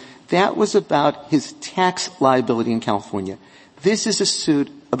Honors, that was about his tax liability in California. This is a suit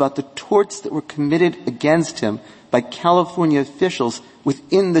about the torts that were committed against him by California officials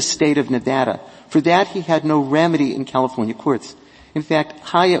within the state of Nevada. For that, he had no remedy in California courts. In fact,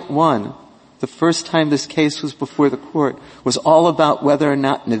 Hyatt won. The first time this case was before the court was all about whether or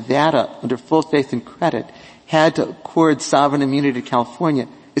not Nevada, under full faith and credit, had to accord sovereign immunity to California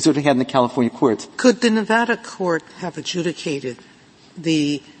is what it had in the California courts. Could the Nevada court have adjudicated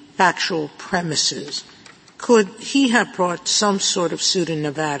the factual premises? Could he have brought some sort of suit in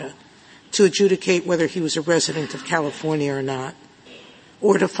Nevada to adjudicate whether he was a resident of California or not,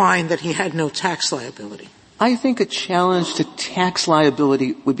 or to find that he had no tax liability? I think a challenge to tax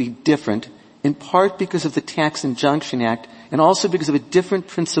liability would be different, in part because of the Tax Injunction Act and also because of a different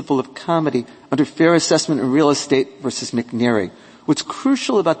principle of comedy under fair assessment in real estate versus McNary. What's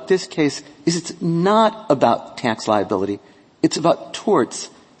crucial about this case is it's not about tax liability. It's about torts,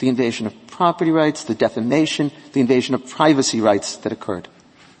 the invasion of property rights, the defamation, the invasion of privacy rights that occurred.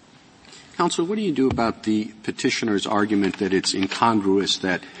 Counsel, what do you do about the petitioner's argument that it's incongruous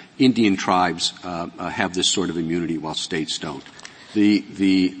that Indian tribes have this sort of immunity while states don't?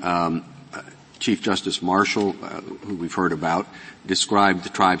 Chief Justice Marshall, who we've heard about, described the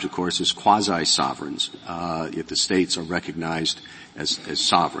tribes, of course, as quasi-sovereigns, if the states are recognized as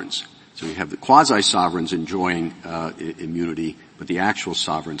sovereigns. So you have the quasi-sovereigns enjoying immunity, but the actual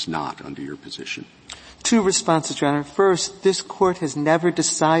sovereigns not, under your position. Two responses, Your Honor. First, this court has never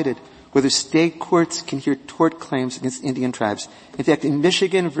decided whether state courts can hear tort claims against Indian tribes. In fact, in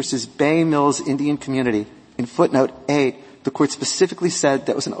Michigan versus Bay Mills Indian Community, in footnote 8, the court specifically said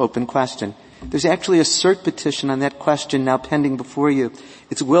that was an open question. There's actually a cert petition on that question now pending before you.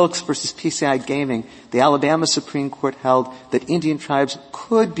 It's Wilkes versus PCI Gaming. The Alabama Supreme Court held that Indian tribes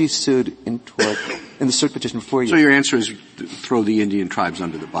could be sued in tort in the cert petition before you. So your answer is throw the Indian tribes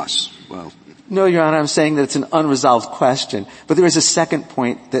under the bus. Well, no, Your Honor, I'm saying that it's an unresolved question. But there is a second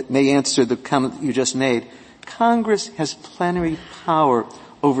point that may answer the comment that you just made. Congress has plenary power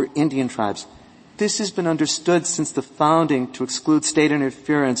over Indian tribes. This has been understood since the founding to exclude state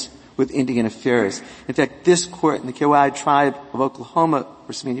interference with Indian affairs. In fact, this court in the Kiowa tribe of Oklahoma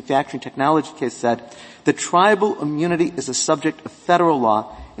versus manufacturing technology case said that tribal immunity is a subject of federal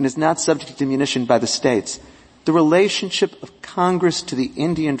law and is not subject to diminution by the states. The relationship of Congress to the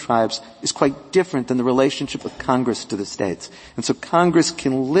Indian tribes is quite different than the relationship of Congress to the states. And so Congress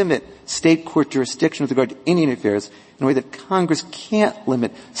can limit state court jurisdiction with regard to Indian affairs in a way that Congress can't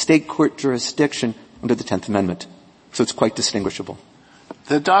limit state court jurisdiction under the 10th Amendment. So it's quite distinguishable.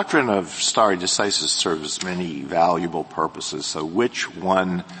 The doctrine of stare decisis serves many valuable purposes. So which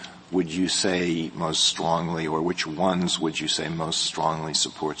one would you say most strongly, or which ones would you say most strongly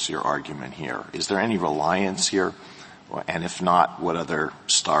supports your argument here? Is there any reliance here? And if not, what other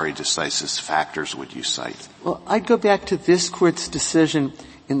stare decisis factors would you cite? Well, I'd go back to this court's decision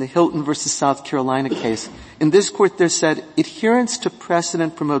in the Hilton versus South Carolina case. In this court, there said, adherence to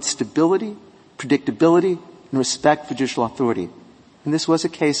precedent promotes stability, predictability, and respect for judicial authority. And this was a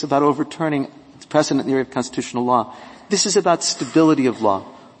case about overturning precedent in the area of constitutional law. This is about stability of law.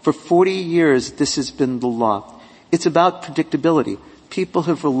 For 40 years, this has been the law. It's about predictability. People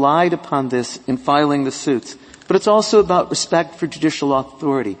have relied upon this in filing the suits. But it's also about respect for judicial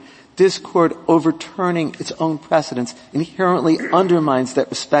authority. This court overturning its own precedents inherently undermines that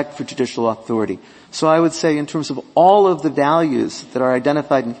respect for judicial authority. So I would say in terms of all of the values that are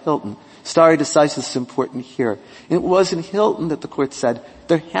identified in Hilton, stare decisis is important here. And it was in Hilton that the court said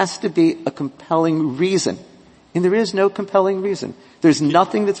there has to be a compelling reason. And there is no compelling reason. There's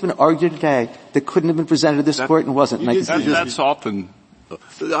nothing that's been argued today that couldn't have been presented to this court and wasn't. That's often.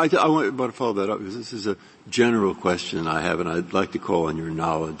 I want to follow that up because this is a general question I have, and I'd like to call on your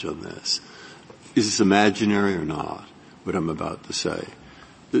knowledge on this. Is this imaginary or not, what I'm about to say?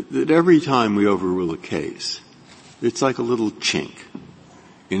 That every time we overrule a case, it's like a little chink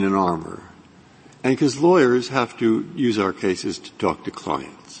in an armor. And because lawyers have to use our cases to talk to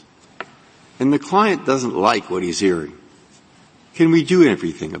clients. And the client doesn't like what he's hearing. Can we do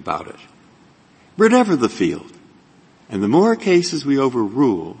everything about it? Whatever the field. And the more cases we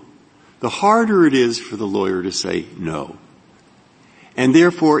overrule, the harder it is for the lawyer to say no. And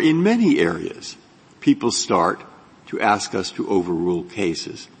therefore, in many areas, people start to ask us to overrule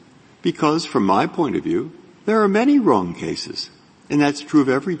cases. Because, from my point of view, there are many wrong cases. And that's true of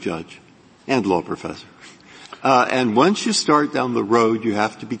every judge and law professor. And once you start down the road, you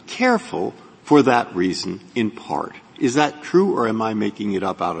have to be careful for that reason, in part. Is that true, or am I making it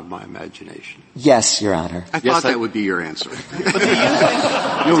up out of my imagination? Yes, Your Honor. I thought that would be your answer.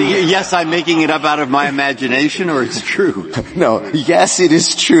 Yes, I'm making it up out of my imagination, or it's true? No, yes, it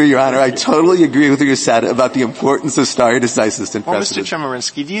is true, Your Honor. I totally agree with what you said about the importance of stare decisis and precedent. Mr.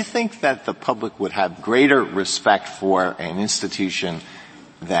 Chemerinsky, do you think that the public would have greater respect for an institution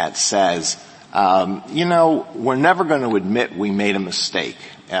that says, we're never going to admit we made a mistake.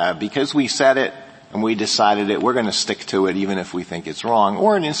 Because we said it and we decided it, we're going to stick to it even if we think it's wrong.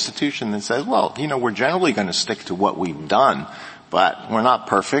 Or an institution that says, we're generally going to stick to what we've done, but we're not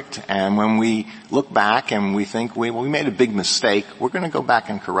perfect. And when we look back and we think we made a big mistake, we're going to go back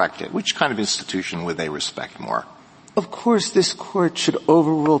and correct it. Which kind of institution would they respect more? Of course, this Court should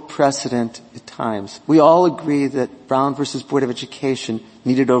overrule precedent at times. We all agree that Brown versus Board of Education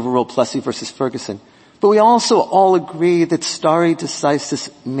needed to overrule Plessy versus Ferguson. But we also all agree that stare decisis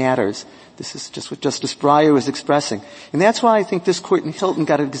matters. This is just what Justice Breyer was expressing. And that's why I think this Court in Hilton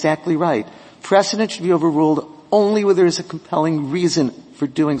got it exactly right. Precedent should be overruled only where there is a compelling reason for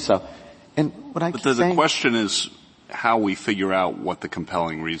doing so. And what I keep saying... The question is how we figure out what the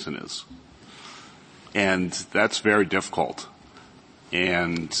compelling reason is. And that's very difficult.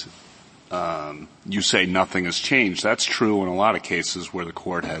 And you say nothing has changed. That's true in a lot of cases where the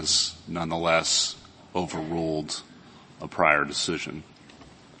Court has nonetheless overruled a prior decision.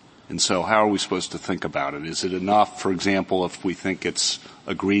 And so how are we supposed to think about it? Is it enough, for example, if we think it's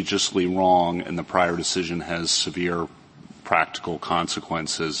egregiously wrong and the prior decision has severe practical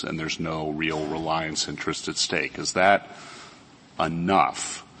consequences and there's no real reliance interest at stake? Is that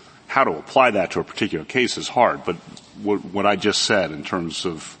enough? How to apply that to a particular case is hard, but what I just said in terms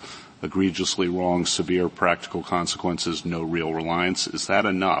of egregiously wrong, severe practical consequences, no real reliance, is that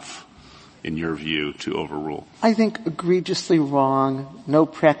enough, in your view, to overrule? I think egregiously wrong, no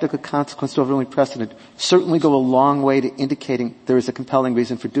practical consequence to overruling precedent certainly go a long way to indicating there is a compelling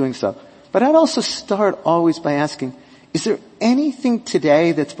reason for doing so. But I'd also start always by asking, is there anything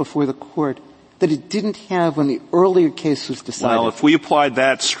today that's before the Court that it didn't have when the earlier case was decided? Well, if we applied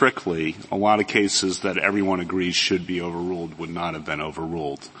that strictly, a lot of cases that everyone agrees should be overruled would not have been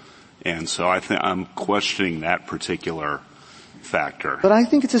overruled. And so I'm questioning that particular factor. But I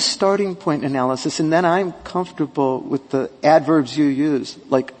think it's a starting point analysis, and then I'm comfortable with the adverbs you use,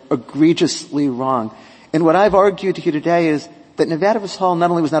 like egregiously wrong. And what I've argued here today is that Nevada v. Hall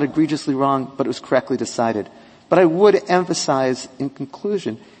not only was not egregiously wrong, but it was correctly decided. But I would emphasize in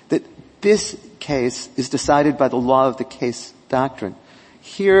conclusion that this case is decided by the law of the case doctrine.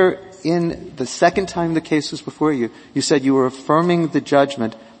 Here, in the second time the case was before you, you said you were affirming the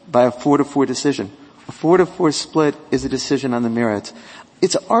judgment by a 4-4 decision. A 4-4 split is a decision on the merits.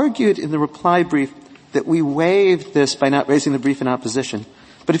 It's argued in the reply brief that we waived this by not raising the brief in opposition.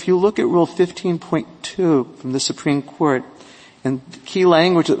 But if you look at Rule 15.2 from the Supreme Court, and the key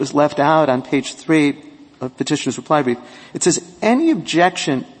language that was left out on page 3 of petitioner's reply brief, it says, any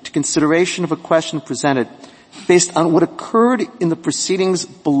objection to consideration of a question presented based on what occurred in the proceedings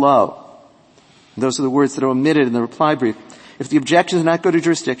below. And those are the words that are omitted in the reply brief. If the objection does not go to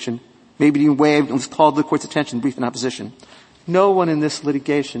jurisdiction, may be waived and was called to the Court's attention, brief in opposition. No one in this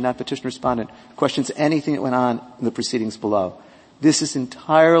litigation, not petitioner respondent, questions anything that went on in the proceedings below. This is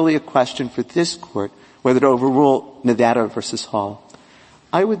entirely a question for this Court whether to overrule Nevada v. Hall.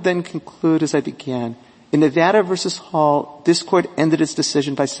 I would then conclude as I began. In Nevada v. Hall, this Court ended its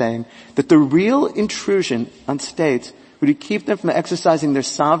decision by saying that the real intrusion on states would be to keep them from exercising their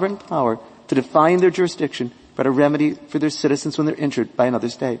sovereign power to define their jurisdiction, but a remedy for their citizens when they're injured by another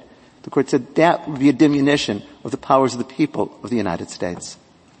state. The Court said that would be a diminution of the powers of the people of the United States.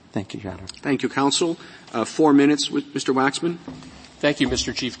 Thank you, Your Honor. Thank you, counsel. 4 minutes with Mr. Waxman. Thank you,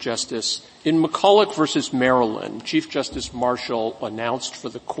 Mr. Chief Justice. In McCulloch versus Maryland, Chief Justice Marshall announced for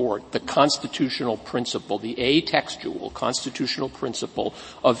the Court the constitutional principle, the atextual constitutional principle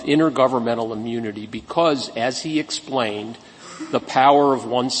of intergovernmental immunity because, as he explained, the power of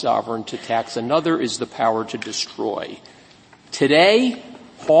one sovereign to tax another is the power to destroy. Today,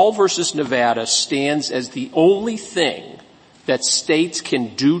 Hall versus Nevada stands as the only thing that states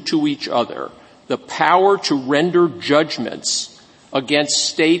can do to each other, the power to render judgments against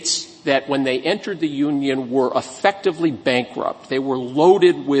states that when they entered the Union were effectively bankrupt. They were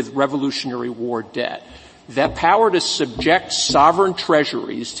loaded with Revolutionary War debt. That power to subject sovereign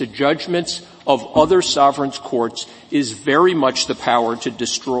treasuries to judgments of other sovereigns' courts is very much the power to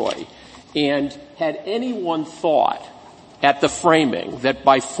destroy. And had anyone thought at the framing that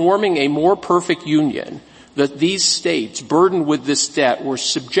by forming a more perfect union that these states burdened with this debt were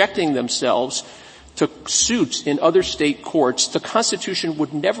subjecting themselves took suits in other state courts, the Constitution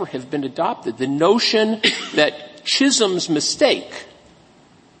would never have been adopted. The notion that Chisholm's mistake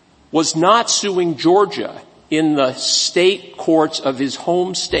was not suing Georgia in the state courts of his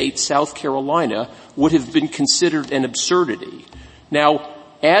home state, South Carolina, would have been considered an absurdity. Now,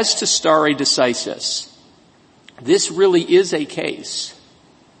 as to stare decisis, this really is a case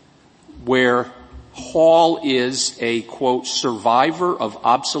where Hall is a, quote, survivor of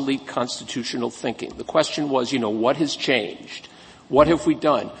obsolete constitutional thinking. The question was, what has changed? What have we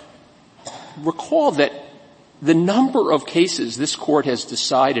done? Recall that the number of cases this court has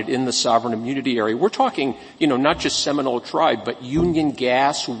decided in the sovereign immunity area, we're talking, not just Seminole Tribe, but Union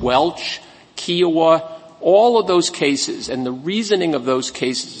Gas, Welch, Kiowa, all of those cases and the reasoning of those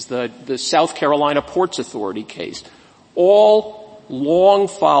cases, the South Carolina Ports Authority case, all long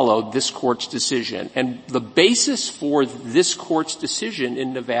followed this court's decision. And the basis for this court's decision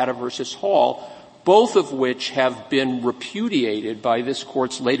in Nevada versus Hall, both of which have been repudiated by this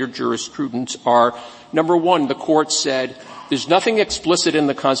court's later jurisprudence, are, number one, the court said, there's nothing explicit in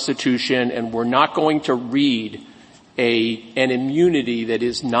the Constitution and we're not going to read an immunity that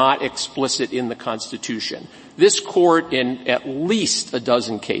is not explicit in the Constitution. This court, in at least a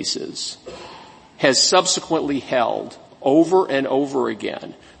dozen cases, has subsequently held over and over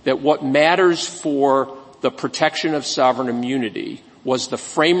again that what matters for the protection of sovereign immunity was the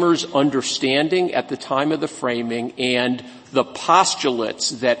framers' understanding at the time of the framing and the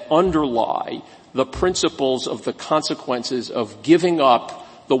postulates that underlie the principles of the consequences of giving up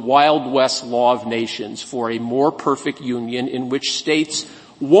the Wild West law of nations for a more perfect union in which states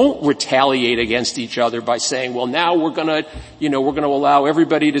won't retaliate against each other by saying, well, now we're gonna allow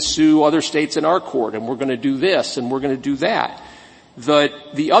everybody to sue other states in our court, and we're gonna do this, and we're gonna do that.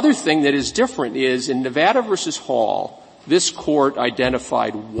 The other thing that is different is in Nevada versus Hall, this court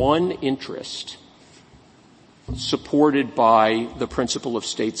identified one interest supported by the principle of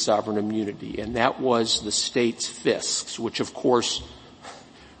state sovereign immunity, and that was the state's fiscs, which of course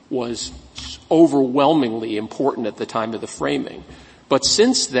was overwhelmingly important at the time of the framing. But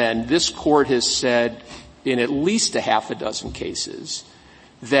since then, this court has said in at least a half a dozen cases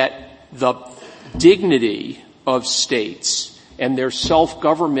that the dignity of states and their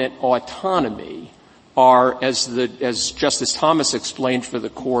self-government autonomy are, as Justice Thomas explained for the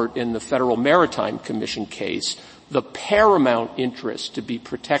court in the Federal Maritime Commission case, the paramount interest to be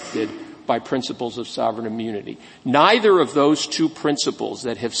protected by principles of sovereign immunity. Neither of those two principles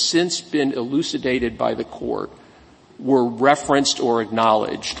that have since been elucidated by the court were referenced or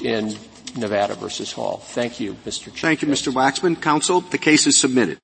acknowledged in Nevada versus Hall. Thank you, Mr. Chief. Thank you, Mr. Waxman. Counsel, the case is submitted.